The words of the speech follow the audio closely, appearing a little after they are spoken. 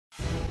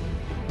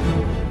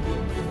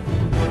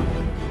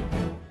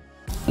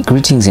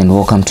Greetings and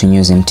welcome to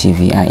Newsem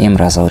TV. I am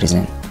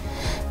Razaurizan.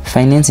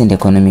 Finance and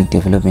Economic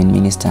Development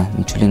Minister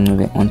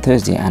Mthuli on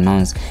Thursday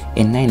announced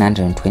a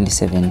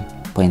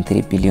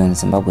 927.3 billion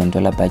Zimbabwean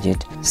dollar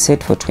budget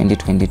set for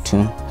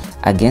 2022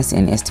 against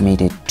an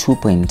estimated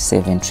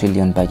 2.7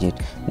 trillion budget,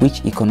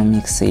 which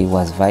economists say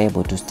was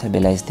viable to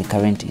stabilize the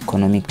current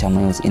economic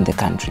turmoils in the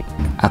country.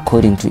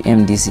 According to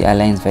MDC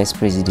Alliance Vice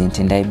President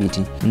Tendai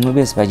Biti,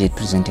 Ncube's budget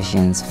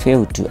presentations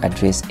failed to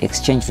address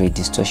exchange rate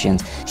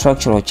distortions,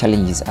 structural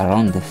challenges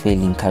around the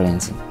failing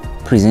currency.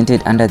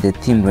 Presented under the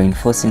theme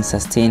Reinforcing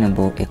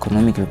Sustainable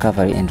Economic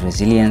Recovery and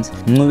Resilience,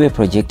 Ncube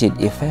projected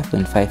a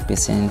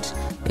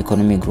 5.5%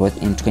 economic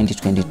growth in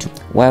 2022,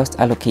 whilst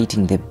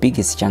allocating the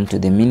biggest chunk to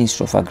the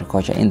Ministry of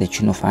Agriculture in the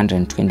tune of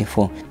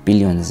 124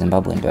 billion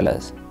Zimbabwean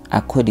dollars.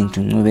 According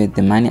to Ncube,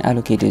 the money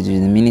allocated to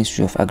the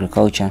Ministry of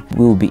Agriculture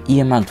will be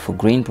earmarked for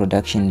grain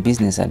production,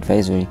 business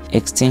advisory,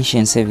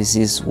 extension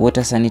services,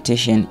 water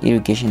sanitation,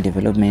 irrigation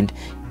development,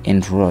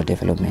 and rural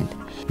development.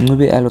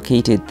 Ncube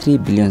allocated 3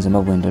 billion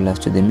Zimbabwean dollars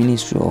to the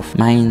Ministry of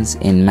Mines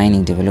and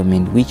Mining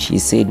Development, which he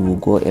said will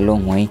go a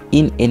long way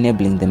in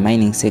enabling the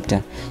mining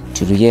sector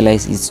to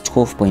realize its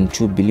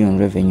 12.2 billion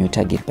revenue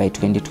target by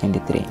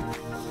 2023.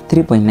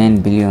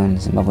 3.9 billion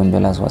Zimbabwean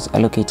dollars was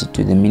allocated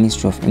to the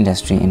Ministry of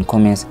Industry and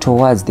Commerce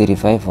towards the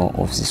revival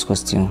of Cisco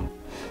Steel,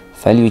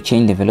 value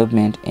chain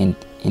development and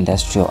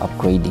industrial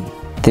upgrading.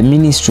 The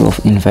Ministry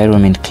of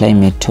Environment,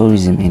 Climate,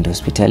 Tourism and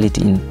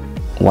Hospitality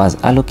was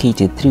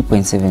allocated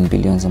 3.7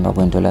 billion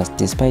Zimbabwean dollars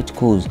despite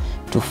calls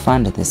to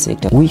fund the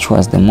sector, which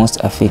was the most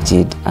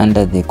affected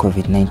under the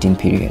COVID-19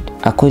 period.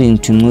 According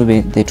to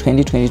Ncube, the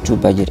 2022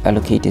 budget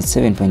allocated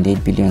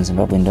 7.8 billion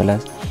Zimbabwean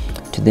dollars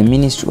to the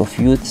Ministry of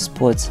Youth,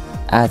 Sports,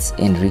 Arts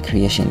and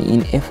Recreation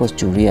in efforts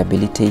to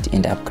rehabilitate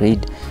and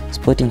upgrade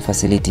sporting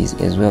facilities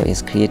as well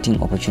as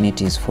creating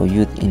opportunities for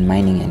youth in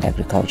mining and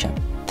agriculture.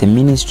 The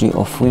Ministry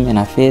of Women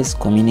Affairs,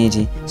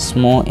 Community,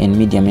 Small and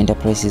Medium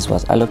Enterprises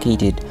was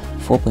allocated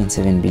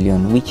 4.7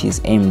 billion, which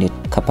is aimed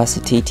at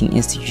capacitating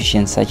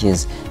institutions such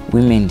as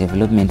Women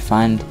Development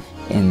Fund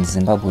and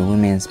Zimbabwe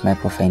Women's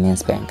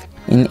Microfinance Bank.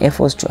 In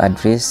efforts to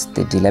address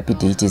the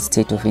dilapidated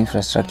state of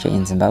infrastructure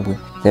in Zimbabwe,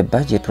 the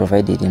budget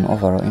provided an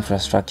overall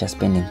infrastructure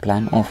spending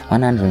plan of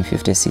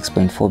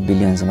 156.4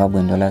 billion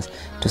Zimbabwean dollars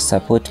to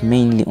support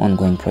mainly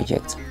ongoing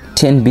projects.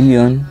 10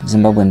 billion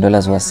Zimbabwean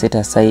dollars was set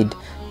aside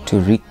to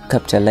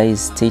recapitalize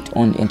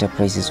state-owned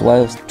enterprises,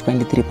 whilst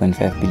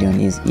 23.5 billion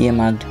is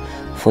earmarked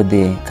for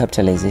the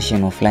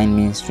capitalization of line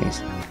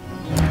ministries.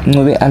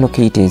 Ncube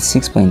allocated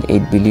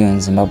 6.8 billion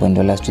Zimbabwean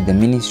dollars to the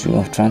Ministry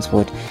of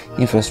Transport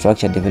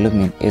Infrastructure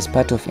Development as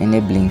part of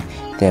enabling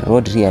the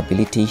road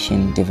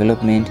rehabilitation,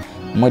 development,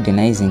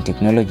 modernizing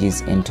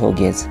technologies and toll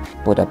gates,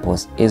 border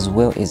posts, as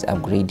well as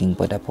upgrading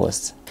border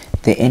posts.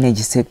 The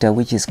energy sector,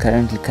 which is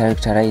currently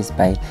characterized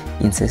by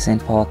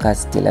incessant power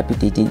cuts,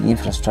 dilapidated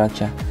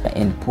infrastructure,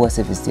 and poor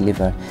service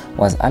delivery,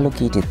 was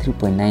allocated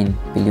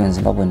 3.9 billion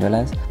Zimbabwean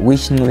dollars,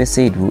 which Ncube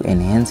said will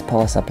enhance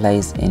power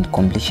supplies and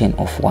completion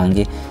of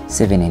Hwange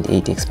 7 and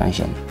 8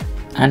 expansion.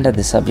 Under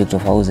the subject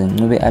of housing,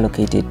 Ncube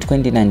allocated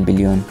 29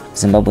 billion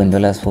Zimbabwean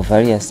dollars for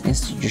various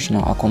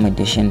institutional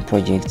accommodation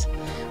projects,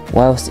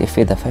 whilst a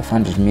further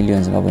 500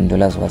 million Zimbabwean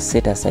dollars was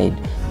set aside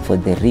for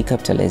the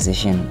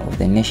recapitalization of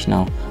the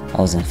National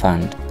Housing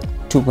Fund.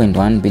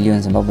 2.1 billion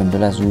Zimbabwean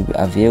dollars will be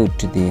availed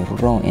to the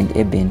rural and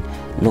urban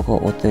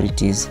local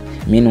authorities.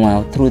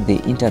 Meanwhile, through the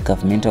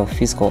intergovernmental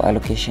fiscal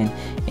allocation,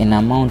 an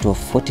amount of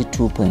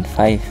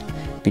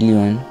 42.5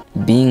 billion,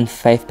 being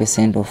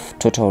 5% of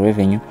total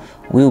revenue,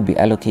 will be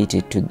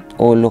allocated to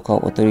all local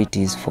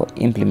authorities for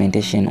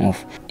implementation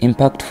of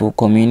impactful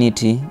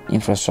community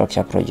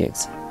infrastructure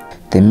projects.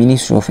 The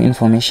Ministry of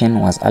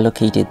Information was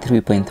allocated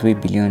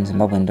 3.3 billion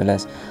Zimbabwean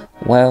dollars,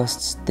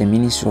 whilst the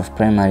Ministry of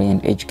Primary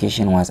and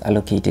Education was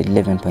allocated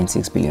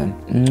 11.6 billion.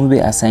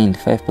 Ncube assigned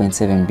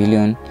 5.7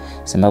 billion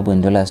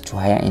Zimbabwean dollars to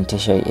higher and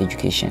tertiary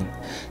education.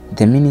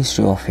 The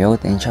Ministry of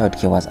Health and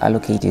Childcare was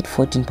allocated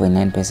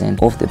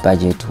 14.9% of the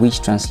budget,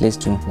 which translates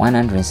to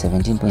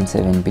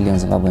 117.7 billion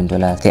Zimbabwean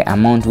dollars, the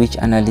amount which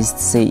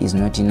analysts say is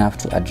not enough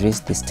to address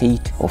the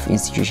state of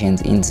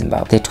institutions in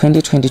Zimbabwe. The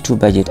 2022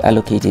 budget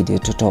allocated a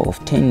total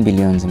of 10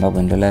 billion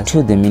Zimbabwean dollars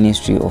to the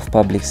Ministry of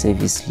Public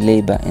Service,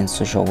 Labor and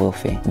Social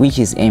Welfare, which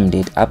is aimed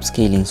at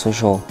upscaling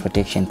social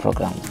protection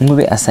programs.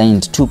 Ncube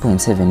assigned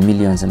 2.7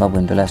 million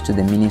Zimbabwean dollars to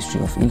the Ministry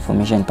of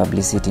Information,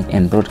 Publicity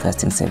and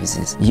Broadcasting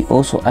Services. He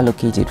also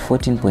allocated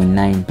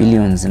 14.9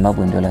 billion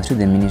Zimbabwean dollars to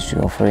the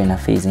Ministry of Foreign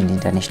Affairs and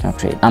International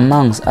Trade.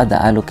 Amongst other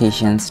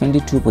allocations,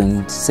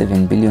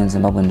 22.7 billion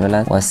Zimbabwean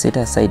dollars was set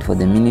aside for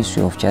the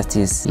Ministry of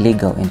Justice,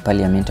 Legal and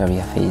Parliamentary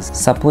Affairs.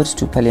 Support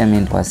to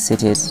Parliament was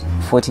set at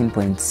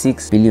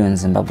 14.6 billion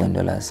Zimbabwean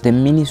dollars. The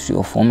Ministry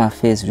of Home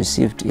Affairs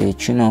received a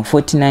tune of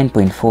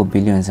 49.4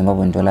 billion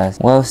Zimbabwean dollars,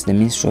 whilst the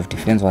Ministry of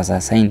Defense was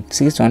assigned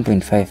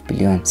 61.5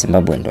 billion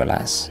Zimbabwean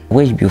dollars.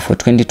 Wage bill for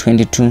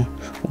 2022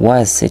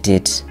 was set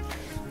at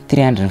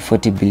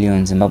 340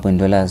 billion Zimbabwean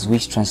dollars,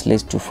 which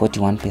translates to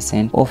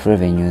 41% of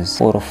revenues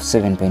or of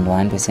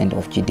 7.1%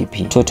 of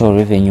GDP. Total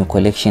revenue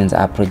collections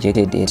are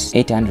projected at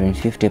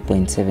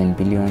 850.7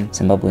 billion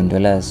Zimbabwean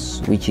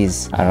dollars, which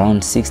is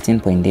around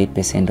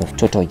 16.8% of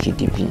total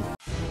GDP.